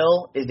 Taysom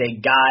Hill is a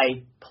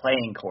guy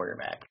playing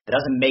quarterback. It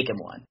doesn't make him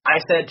one.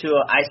 I said to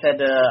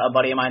a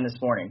buddy of mine this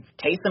morning,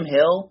 Taysom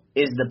Hill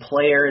is the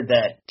player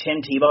that Tim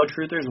Tebow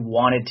truthers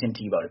wanted Tim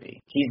Tebow to be.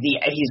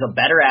 He's a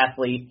better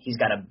athlete. He's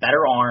got a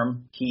better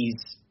arm. He's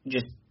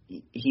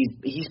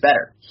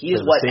better. He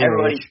is what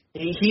everybody.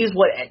 He is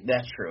what.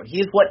 That's true. He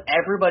is what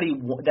everybody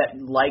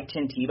that liked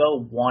Tim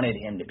Tebow wanted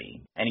him to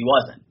be, and he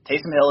wasn't.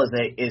 Taysom Hill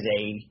is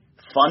a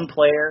fun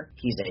player.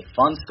 He's a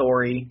fun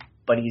story,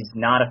 but he's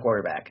not a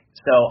quarterback.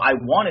 So I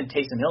wanted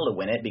Taysom Hill to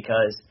win it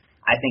because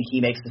I think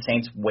he makes the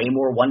Saints way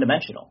more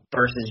one-dimensional.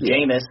 Versus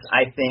Jameis,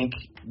 I think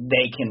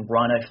they can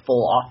run a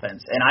full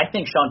offense, and I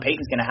think Sean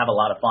Payton's going to have a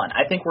lot of fun.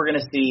 I think we're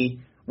going to see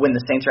when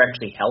the Saints are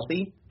actually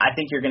healthy. I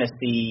think you're going to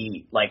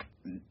see like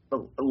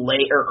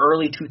late or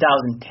early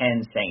 2010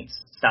 Saints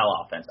style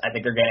offense. I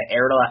think they're going to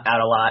air it out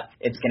a lot.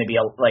 It's going to be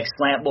like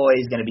Slant Boy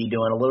is going to be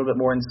doing a little bit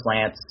more in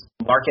slants.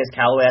 Marquez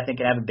Callaway, I think,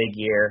 can have a big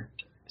year.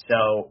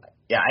 So,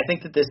 yeah, I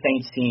think that this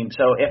Saints team –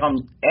 so if I'm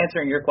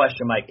answering your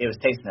question, Mike, it was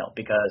Taysom Hill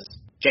because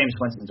Jameis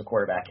Winston's a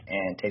quarterback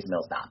and Taysom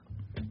Hill's not.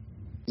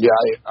 Yeah,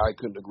 I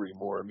couldn't agree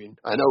more. I mean,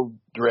 I know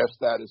draft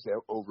status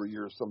over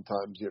years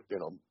sometimes,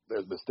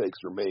 there's mistakes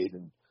are made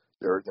and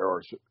there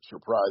are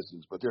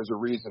surprises, but there's a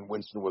reason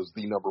Winston was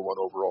the number 1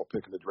 overall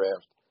pick in the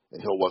draft and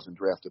Hill wasn't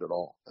drafted at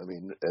all. I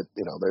mean,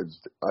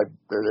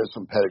 there's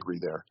some pedigree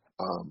there.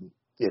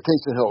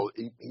 Taysom Hill,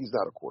 he's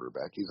not a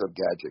quarterback. He's a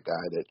gadget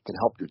guy that can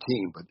help your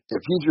team. But if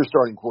he's your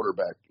starting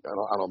quarterback, I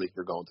don't think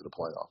you're going to the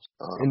playoffs.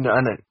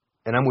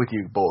 And I'm with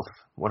you both,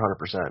 100%.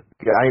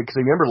 Because I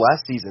remember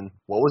last season,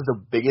 what was the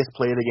biggest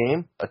play of the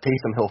game? A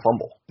Taysom Hill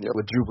fumble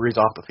with Drew Brees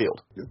off the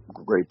field.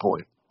 Great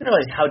point. You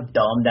realize how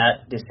dumb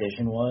that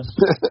decision was?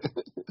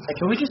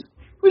 Can we just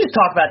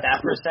talk about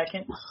that for a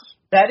second?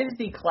 That is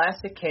the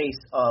classic case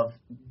of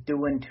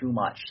doing too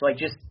much. Like,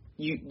 just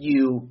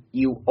you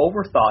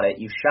overthought it.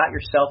 You shot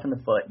yourself in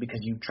the foot because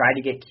you tried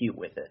to get cute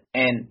with it.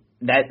 And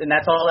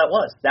that's all that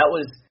was. That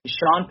was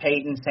Sean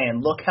Payton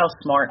saying, look how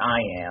smart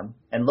I am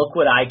and look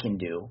what I can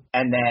do.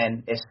 And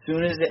then as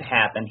soon as it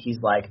happened, he's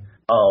like,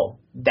 oh,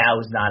 that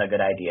was not a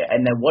good idea.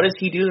 And then what does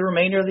he do the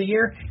remainder of the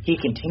year? He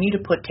continued to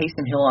put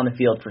Taysom Hill on the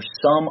field for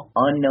some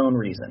unknown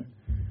reason.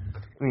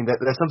 I mean,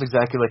 that sounds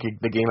exactly like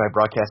the game I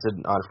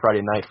broadcasted on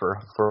Friday night for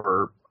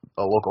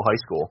a local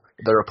high school.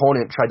 Their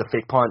opponent tried to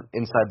fake punt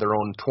inside their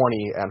own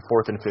 20 on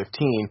 4th and 15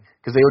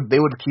 because they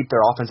would keep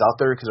their offense out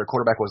there because their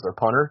quarterback was their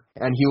punter,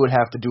 and he would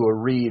have to do a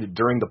read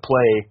during the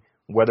play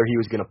whether he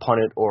was going to punt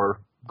it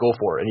or go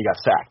for it, and he got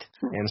sacked.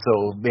 And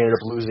so they ended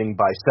up losing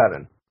by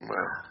 7. Wow.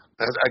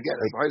 Again,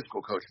 as a high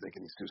school coach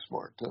thinking he's too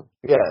smart, too.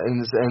 Yeah,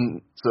 and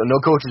so no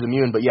coach is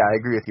immune, but yeah, I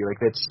agree with you. Like,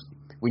 that's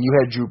when you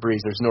had Drew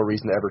Brees, there's no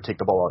reason to ever take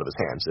the ball out of his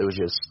hands. It was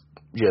just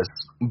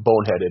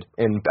boneheaded,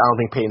 and I don't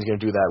think Peyton's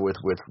going to do that with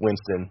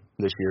Winston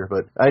this year.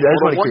 But I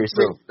just want to curious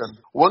though.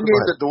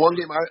 The one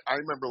game I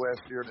remember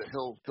last year that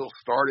Hill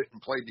started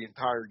and played the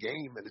entire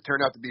game, and it turned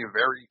out to be a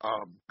very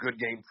good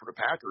game for the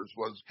Packers.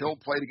 Was Hill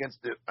played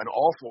against an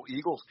awful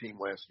Eagles team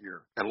last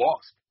year and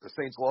lost. The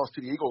Saints lost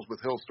to the Eagles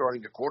with Hill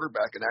starting at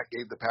quarterback, and that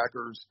gave the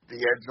Packers the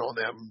edge on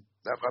them.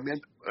 That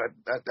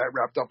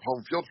wrapped up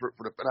home field for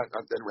the.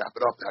 I didn't wrap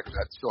it up because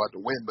that still had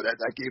to win, but that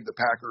gave the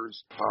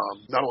Packers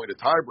not only the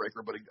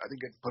tiebreaker, but I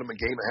think it put them a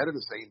game ahead of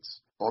the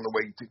Saints on the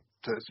way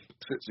to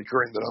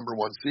securing the number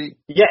 1 seed.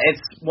 Yeah,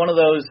 it's one of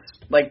those,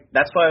 like,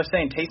 that's why I was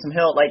saying Taysom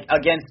Hill, like,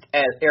 against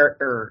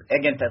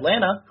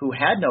Atlanta, who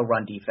had no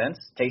run defense.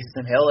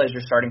 Taysom Hill as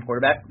your starting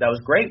quarterback, that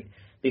was great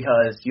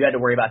because you had to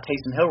worry about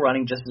Taysom Hill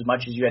running just as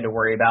much as you had to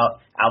worry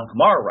about Alvin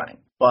Kamara running.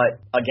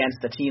 But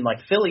against a team like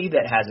Philly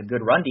that has a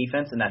good run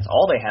defense, and that's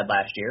all they had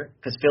last year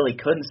because Philly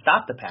couldn't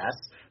stop the pass,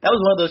 that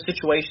was one of those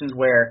situations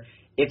where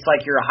it's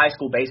like you're a high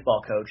school baseball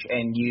coach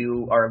and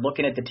you are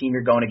looking at the team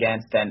you're going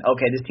against and,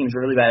 okay, this team's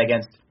really bad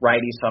against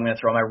righties, so I'm going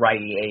to throw my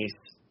righty ace.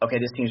 Okay,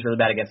 this team's really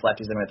bad against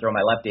lefties, I'm going to throw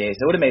my lefty ace.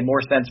 It would have made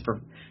more sense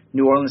for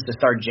New Orleans to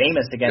start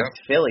Jameis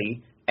against Philly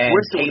and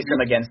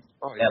Taysom against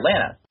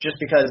Atlanta just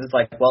because it's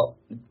like,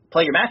 well,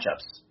 play your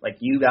matchups. Like,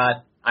 you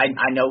got –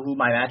 I know who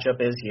my matchup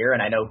is here,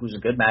 and I know who's a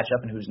good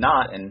matchup and who's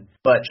not.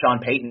 But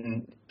Sean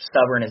Payton,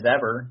 stubborn as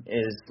ever,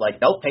 is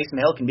like, nope, Taysom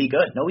Hill can be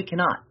good. No, he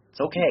cannot.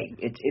 It's okay.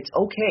 It's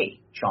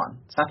okay,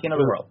 Sean. It's not the end of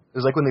the world. It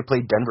was like when they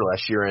played Denver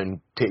last year, and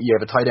you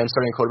have a tight end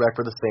starting a quarterback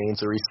for the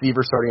Saints, a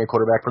receiver starting a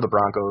quarterback for the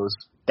Broncos.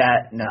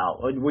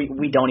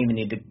 We don't even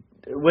need to.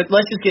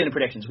 Let's just get into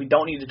predictions. We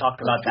don't need to talk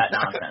about that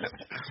nonsense.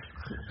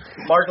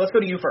 Mark, let's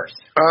go to you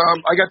first.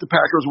 I got the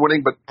Packers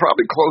winning, but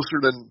probably closer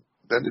than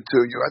the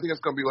two of you. I think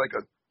it's going to be like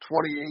a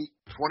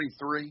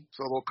 28-23, so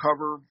they'll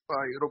cover,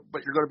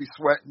 but you're going to be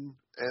sweating,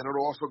 and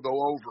it'll also go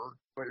over,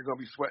 but you're going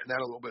to be sweating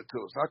that a little bit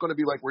too. It's not going to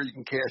be like where you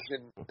can cash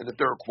in the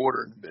third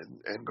quarter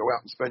and go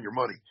out and spend your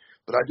money.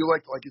 But I do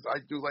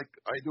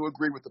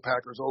agree with the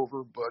Packers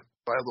over, but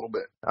by a little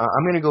bit.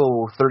 I'm going to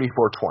go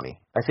 34-20.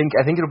 I think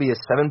it'll be a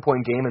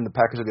 7-point game, and the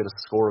Packers will get a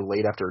score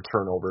late after a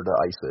turnover to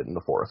ice it in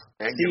the 4th.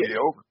 And give me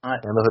the over.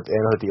 And they'll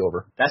hit the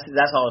over. That's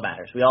all that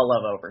matters. We all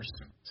love overs.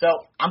 So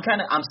I'm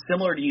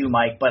similar to you,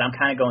 Mike, but I'm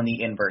kind of going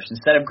the inverse.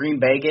 Instead of Green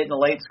Bay getting the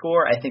late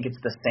score, I think it's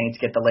the Saints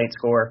get the late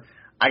score.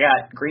 I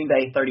got Green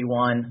Bay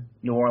 31,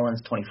 New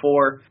Orleans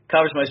 24,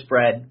 covers my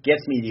spread,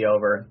 gets me the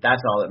over.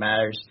 That's all that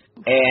matters.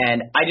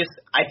 And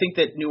I think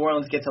that New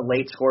Orleans gets a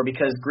late score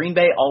because Green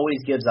Bay always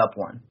gives up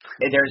one.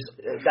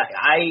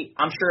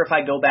 I'm sure if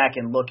I go back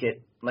and look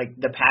at like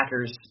the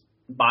Packers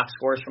box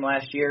scores from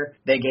last year,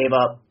 they gave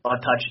up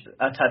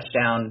a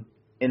touchdown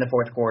in the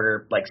fourth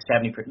quarter like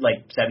 70+%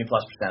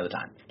 of the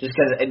time. Just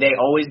because they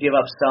always give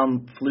up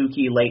some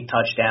fluky late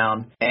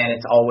touchdown, and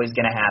it's always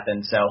going to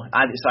happen. So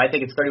I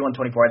think it's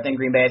 31-24. I think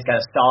Green Bay has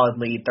got a solid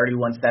lead,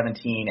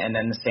 31-17, and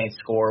then the Saints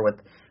score with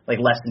like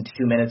less than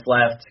 2 minutes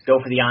left, go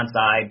for the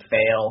onside,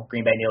 fail.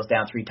 Green Bay kneels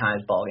down 3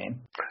 times, ball game.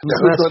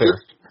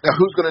 Now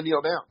who's going to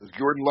kneel down? Is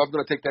Jordan Love going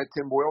to take that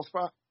Tim Boyle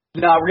spot?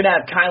 No, we're going to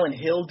have Kylan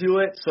Hill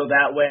do it, so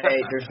that way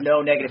there's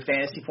no negative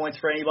fantasy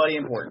points for anybody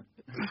important.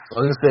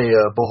 I was going to say,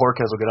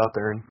 Bojorquez will get out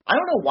there. I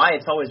don't know why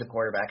it's always a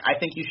quarterback. I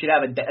think you should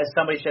have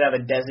somebody should have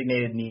a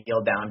designated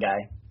kneel down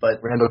guy. But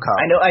Randall Cobb.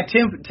 I know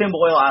Tim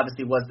Boyle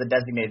obviously was the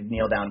designated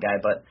kneel down guy,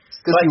 but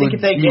I think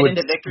if they get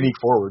into victory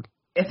forward.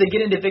 If they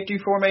get into victory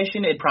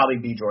formation, it'd probably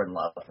be Jordan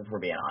Love, if we're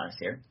being honest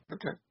here.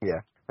 Okay.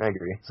 Yeah, I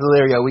agree. So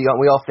there you go. We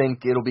all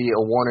think it'll be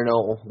a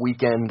 1-0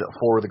 weekend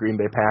for the Green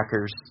Bay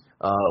Packers.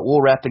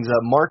 We'll wrap things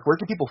up. Mark, where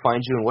can people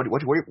find you, and what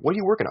are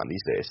you working on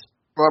these days?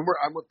 Well,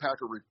 I'm with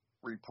Packer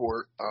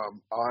Report.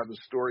 I'll have a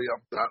story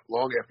up not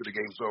long after the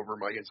game's over,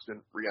 my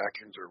instant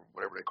reactions or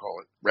whatever they call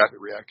it, rapid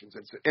reactions,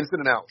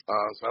 instant and out.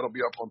 So that'll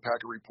be up on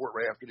Packer Report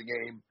right after the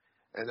game,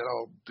 and then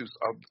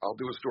I'll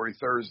do a story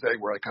Thursday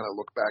where I kind of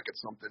look back at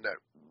something that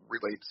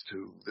relates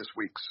to this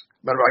week's.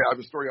 Matter of fact, I have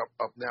a story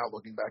up now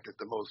looking back at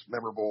the most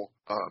memorable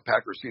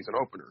Packers season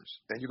openers.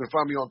 And you can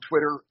find me on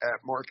Twitter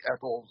at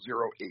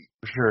MarkEckel08.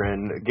 Sure,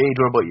 and Gage,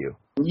 what about you?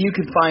 You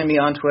can find me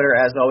on Twitter,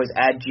 as always,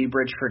 at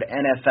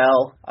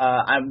GBridgefordNFL.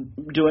 I'm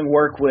doing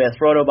work with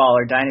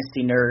Rotoballer,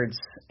 Dynasty Nerds,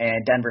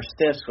 and Denver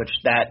Stiffs, which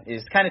that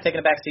is kind of taking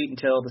a back seat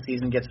until the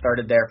season gets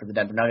started there for the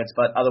Denver Nuggets.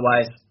 But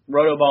otherwise,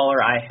 Rotoballer,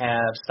 I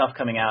have stuff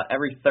coming out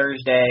every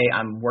Thursday.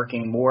 I'm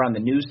working more on the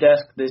news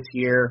desk this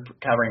year,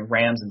 covering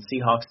Rams and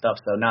Seahawks stuff,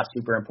 so not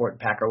super important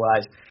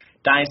Packer-wise.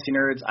 Dynasty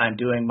Nerds, I'm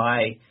doing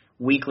my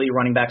weekly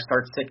running back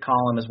start-sit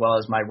column as well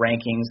as my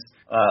rankings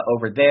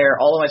over there.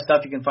 All of my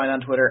stuff you can find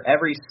on Twitter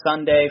every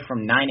Sunday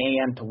from 9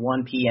 a.m. to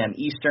 1 p.m.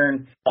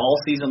 Eastern, all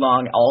season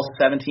long, all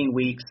 17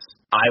 weeks.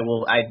 I'm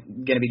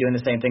going to be doing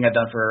the same thing I've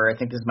done for, I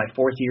think this is my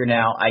 4th year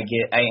now. I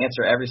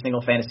answer every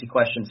single fantasy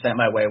question sent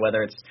my way,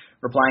 whether it's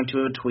replying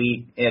to a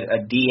tweet,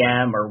 a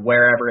DM, or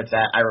wherever it's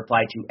at. I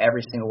reply to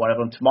every single one of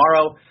them.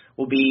 Tomorrow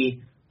will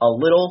be a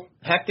little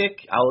hectic.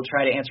 I will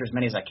try to answer as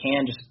many as I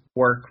can. Just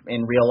work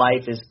in real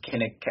life is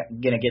going to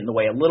get in the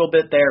way a little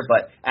bit there.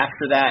 But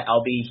after that,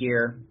 I'll be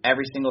here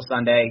every single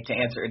Sunday to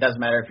answer. It doesn't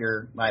matter if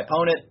you're my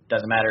opponent.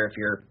 Doesn't matter if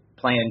you're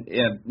playing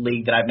in a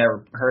league that I've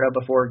never heard of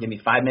before. Give me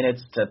 5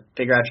 minutes to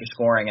figure out your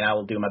scoring, and I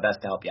will do my best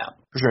to help you out.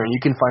 For sure. And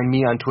you can find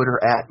me on Twitter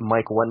at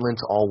Mike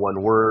Wendlandt, all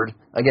one word.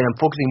 Again, I'm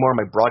focusing more on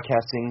my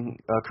broadcasting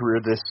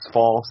career this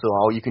fall,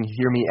 so you can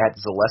hear me at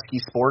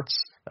Zaleski Sports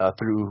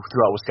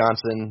throughout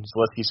Wisconsin,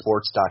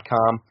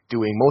 ZaleskiSports.com,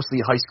 doing mostly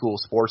high school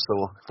sports,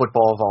 so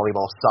football,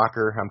 volleyball,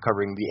 soccer. I'm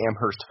covering the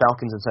Amherst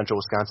Falcons in central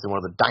Wisconsin,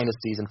 one of the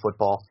dynasties in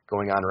football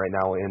going on right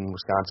now in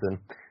Wisconsin.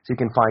 So you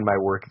can find my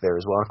work there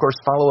as well. And of course,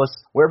 follow us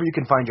wherever you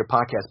can find your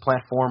podcast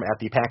platform at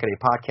the Packaday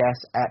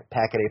Podcast, at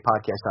Packaday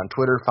Podcast on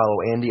Twitter.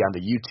 Follow Andy on the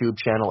YouTube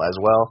channel as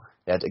well.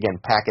 That's, again,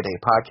 Packaday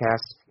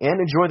Podcast.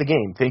 And enjoy the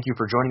game. Thank you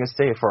for joining us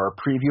today for our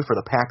preview for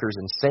the Packers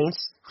and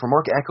Saints. For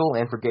Mark Eckel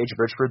and for Gage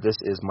Bridgeford, this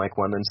is Mike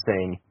Wendlandt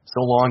saying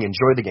so long,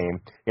 enjoy the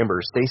game. Remember,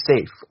 stay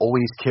safe,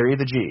 always carry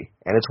the G.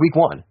 And it's week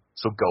 1,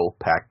 so go,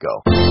 Pack,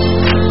 go.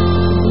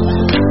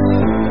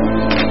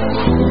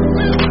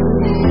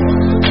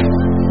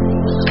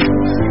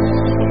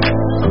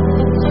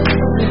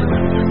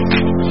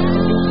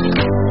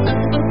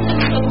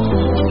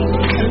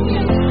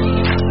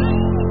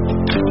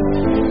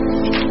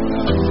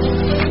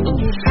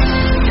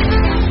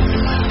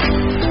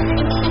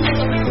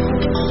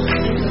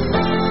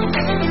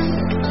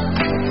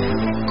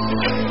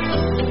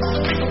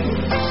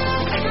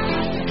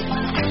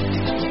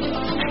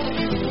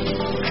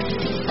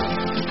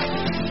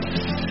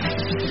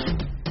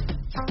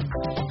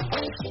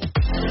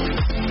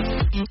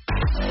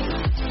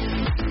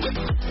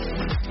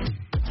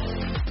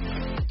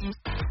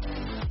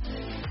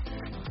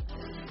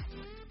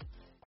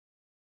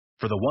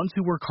 For the ones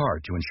who work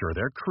hard to ensure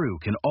their crew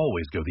can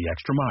always go the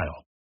extra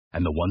mile,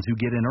 and the ones who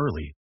get in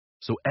early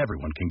so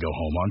everyone can go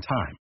home on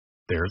time,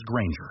 there's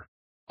Grainger,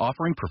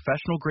 offering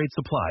professional-grade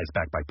supplies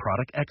backed by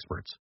product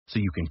experts so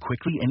you can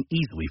quickly and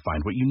easily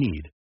find what you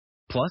need.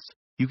 Plus,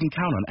 you can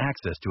count on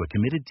access to a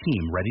committed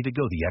team ready to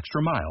go the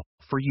extra mile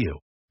for you.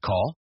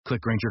 Call,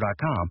 click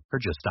Grainger.com, or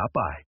just stop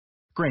by.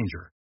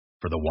 Grainger,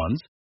 for the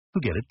ones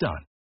who get it done.